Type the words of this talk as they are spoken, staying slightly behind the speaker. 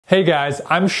Hey guys,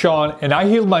 I'm Sean and I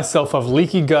healed myself of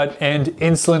leaky gut and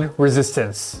insulin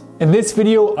resistance. In this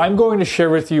video, I'm going to share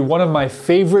with you one of my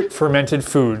favorite fermented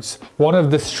foods, one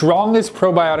of the strongest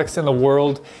probiotics in the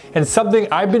world, and something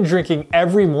I've been drinking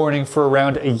every morning for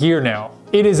around a year now.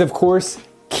 It is, of course,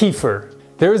 kefir.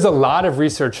 There is a lot of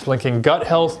research linking gut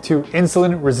health to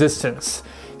insulin resistance.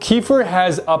 Kefir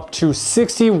has up to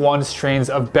 61 strains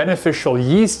of beneficial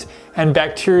yeast and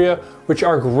bacteria, which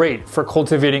are great for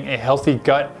cultivating a healthy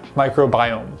gut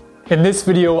microbiome. In this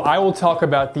video, I will talk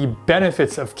about the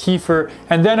benefits of kefir,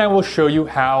 and then I will show you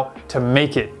how to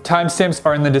make it. Timestamps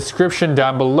are in the description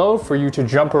down below for you to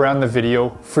jump around the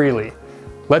video freely.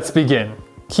 Let's begin.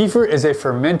 Kefir is a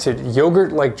fermented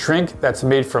yogurt-like drink that's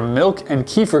made from milk and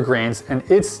kefir grains, and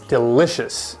it's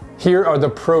delicious. Here are the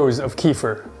pros of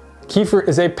kefir. Kefir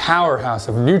is a powerhouse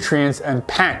of nutrients and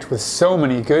packed with so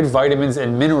many good vitamins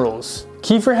and minerals.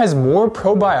 Kefir has more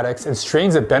probiotics and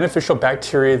strains of beneficial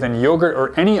bacteria than yogurt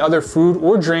or any other food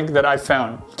or drink that I've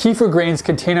found. Kefir grains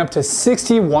contain up to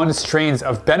 61 strains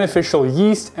of beneficial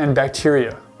yeast and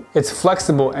bacteria. It's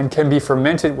flexible and can be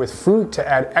fermented with fruit to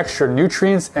add extra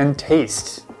nutrients and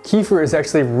taste. Kefir is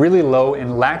actually really low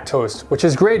in lactose, which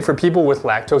is great for people with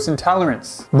lactose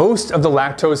intolerance. Most of the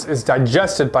lactose is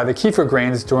digested by the kefir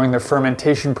grains during the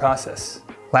fermentation process.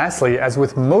 Lastly, as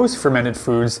with most fermented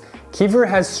foods, kefir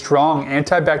has strong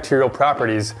antibacterial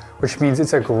properties, which means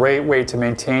it's a great way to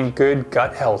maintain good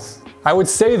gut health. I would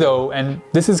say though, and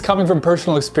this is coming from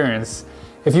personal experience,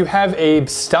 if you have a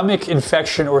stomach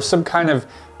infection or some kind of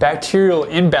bacterial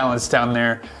imbalance down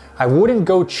there, I wouldn't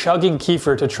go chugging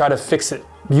kefir to try to fix it.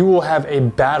 You will have a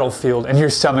battlefield in your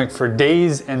stomach for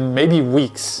days and maybe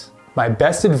weeks. My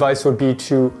best advice would be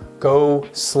to go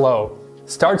slow.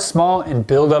 Start small and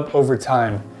build up over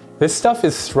time. This stuff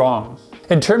is strong.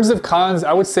 In terms of cons,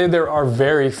 I would say there are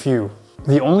very few.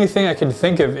 The only thing I can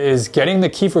think of is getting the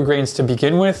kefir grains to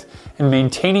begin with and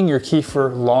maintaining your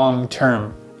kefir long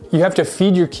term. You have to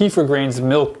feed your kefir grains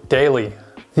milk daily.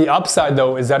 The upside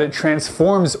though is that it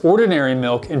transforms ordinary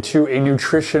milk into a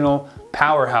nutritional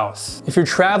powerhouse. If you're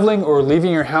traveling or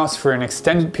leaving your house for an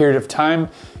extended period of time,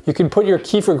 you can put your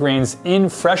kefir grains in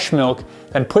fresh milk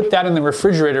and put that in the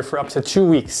refrigerator for up to 2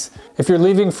 weeks. If you're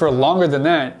leaving for longer than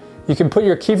that, you can put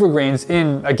your kefir grains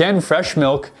in, again, fresh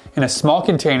milk in a small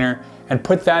container and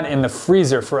put that in the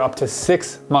freezer for up to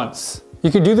 6 months.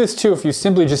 You can do this too if you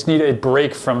simply just need a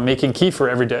break from making kefir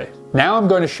every day. Now I'm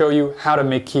going to show you how to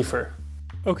make kefir.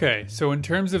 Okay, so in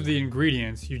terms of the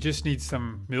ingredients, you just need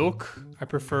some milk. I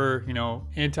prefer,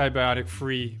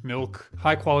 antibiotic-free milk.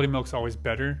 High quality milk's always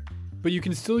better. But you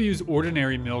can still use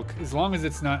ordinary milk as long as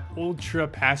it's not ultra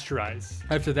pasteurized.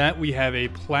 After that, we have a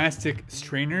plastic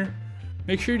strainer.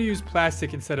 Make sure to use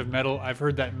plastic instead of metal. I've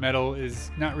heard that metal is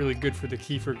not really good for the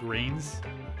kefir grains.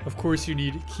 Of course, you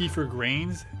need kefir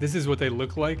grains. This is what they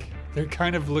look like. They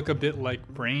kind of look a bit like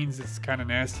brains. It's kind of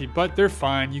nasty, but they're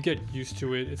fine. You get used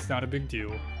to it. It's not a big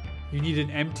deal. You need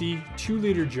an empty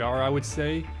 2-liter jar, I would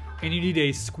say. And you need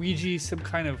a squeegee, some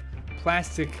kind of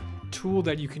plastic tool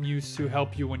that you can use to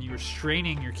help you when you're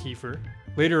straining your kefir.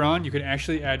 Later on, you can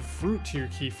actually add fruit to your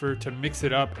kefir to mix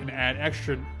it up and add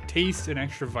extra taste and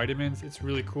extra vitamins. It's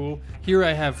really cool. Here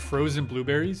I have frozen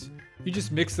blueberries. You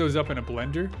just mix those up in a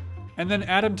blender and then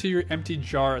add them to your empty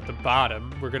jar at the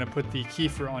bottom. We're gonna put the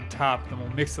kefir on top, then we'll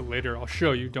mix it later. I'll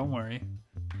show you, don't worry.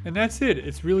 And that's it.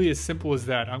 It's really as simple as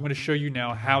that. I'm gonna show you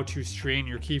now how to strain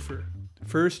your kefir.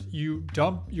 First, you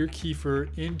dump your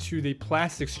kefir into the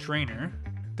plastic strainer.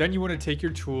 Then you want to take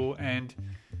your tool and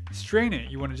strain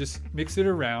it. You want to just mix it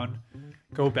around,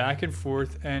 go back and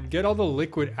forth, and get all the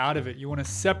liquid out of it. You want to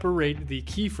separate the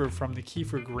kefir from the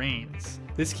kefir grains.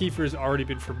 This kefir has already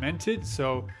been fermented,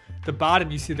 so the bottom,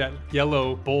 you see that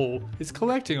yellow bowl, is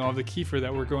collecting all the kefir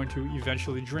that we're going to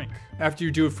eventually drink. After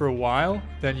you do it for a while,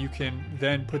 then you can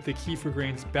then put the kefir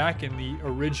grains back in the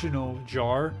original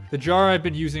jar. The jar I've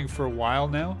been using for a while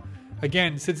now.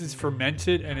 Again, since it's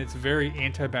fermented and it's very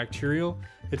antibacterial,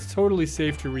 it's totally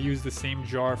safe to reuse the same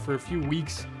jar for a few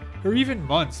weeks or even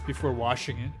months before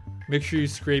washing it. Make sure you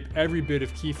scrape every bit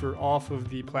of kefir off of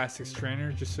the plastic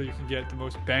strainer just so you can get the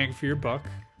most bang for your buck.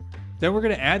 Then we're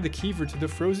going to add the kefir to the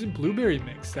frozen blueberry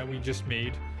mix that we just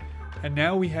made. And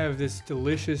now we have this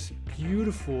delicious,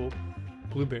 beautiful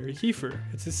blueberry kefir.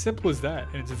 It's as simple as that,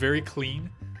 and it's very clean,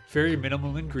 very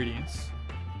minimal ingredients.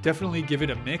 Definitely give it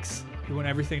a mix. You want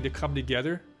everything to come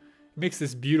together. It makes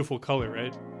this beautiful color,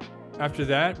 right? After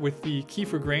that, with the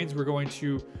kefir grains, we're going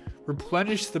to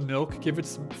replenish the milk, give it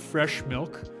some fresh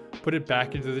milk, put it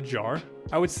back into the jar.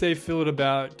 I would say fill it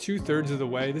about 2/3 of the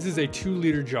way. This is a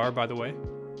 2-liter jar, by the way.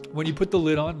 When you put the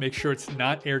lid on, make sure it's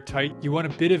not airtight. You want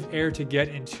a bit of air to get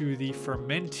into the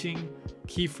fermenting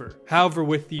kefir. However,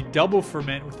 with the double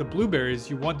ferment with the blueberries,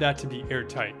 you want that to be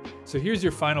airtight. So here's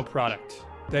your final product.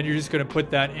 Then you're just gonna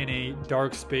put that in a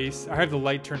dark space. I have the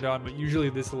light turned on, but usually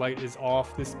this light is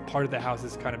off. This part of the house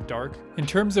is kind of dark. In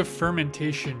terms of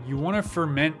fermentation, you wanna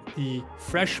ferment the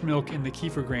fresh milk in the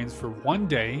kefir grains for 1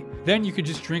 day. Then you could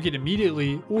just drink it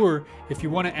immediately, or if you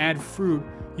wanna add fruit,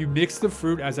 you mix the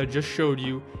fruit as I just showed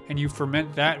you, and you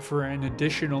ferment that for an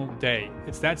additional day.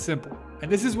 It's that simple.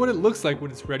 And this is what it looks like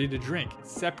when it's ready to drink.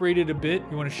 It's separated a bit.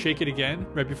 You want to shake it again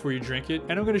right before you drink it.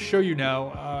 And I'm going to show you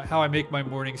now how I make my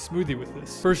morning smoothie with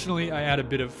this. Personally, I add a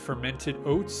bit of fermented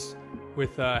oats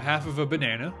with half of a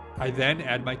banana. I then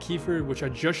add my kefir, which I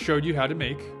just showed you how to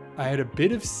make. I add a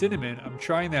bit of cinnamon. I'm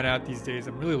trying that out these days.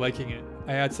 I'm really liking it.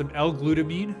 I add some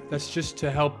L-glutamine. That's just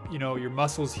to help, your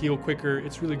muscles heal quicker.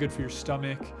 It's really good for your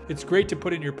stomach. It's great to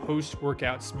put in your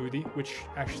post-workout smoothie, which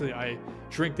actually I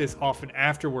drink this often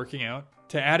after working out.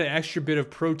 To add an extra bit of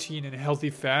protein and healthy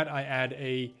fat, I add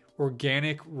a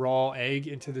organic raw egg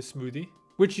into the smoothie,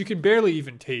 which you can barely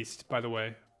even taste, by the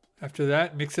way. After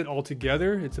that, mix it all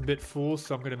together. It's a bit full,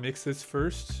 so I'm gonna mix this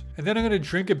first. And then I'm gonna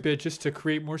drink a bit just to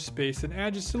create more space and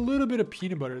add just a little bit of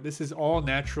peanut butter. This is all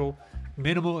natural,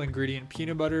 minimal ingredient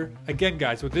peanut butter. Again,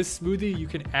 guys, with this smoothie, you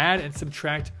can add and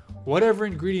subtract whatever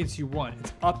ingredients you want.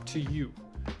 It's up to you.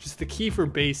 Just the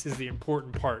kefir base is the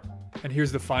important part. And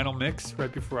here's the final mix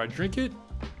right before I drink it.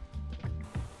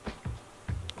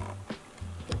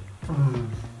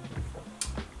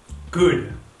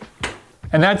 Good.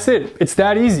 And that's it. It's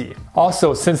that easy.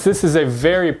 Also, since this is a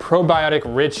very probiotic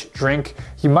rich drink,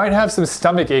 you might have some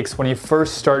stomach aches when you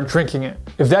first start drinking it.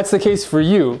 If that's the case for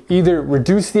you, either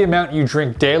reduce the amount you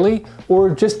drink daily or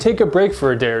just take a break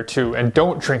for a day or two and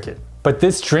don't drink it. But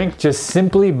this drink just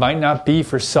simply might not be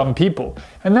for some people,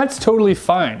 and that's totally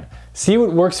fine. See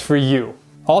what works for you.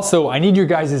 Also, I need your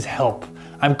guys' help.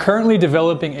 I'm currently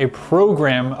developing a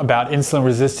program about insulin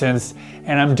resistance,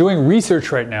 and I'm doing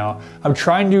research right now. I'm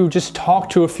trying to just talk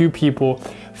to a few people,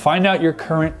 find out your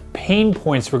current pain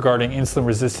points regarding insulin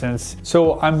resistance.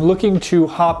 So I'm looking to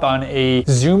hop on a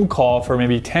Zoom call for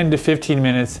maybe 10 to 15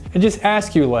 minutes and just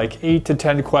ask you like 8 to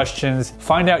 10 questions,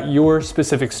 find out your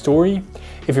specific story.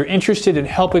 If you're interested in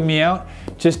helping me out,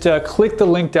 just click the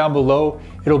link down below.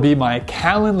 It'll be my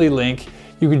Calendly link.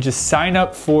 You can just sign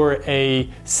up for a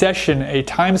session, a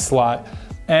time slot,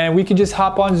 and we can just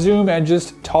hop on Zoom and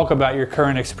just talk about your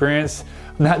current experience.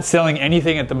 I'm not selling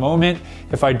anything at the moment.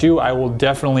 If I do, I will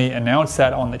definitely announce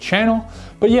that on the channel.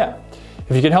 But yeah,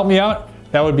 if you can help me out,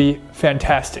 that would be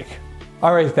fantastic.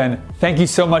 All right then, thank you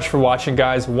so much for watching,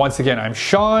 guys. Once again, I'm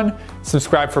Sean.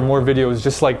 Subscribe for more videos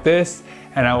just like this,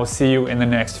 and I will see you in the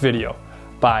next video.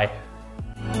 Bye.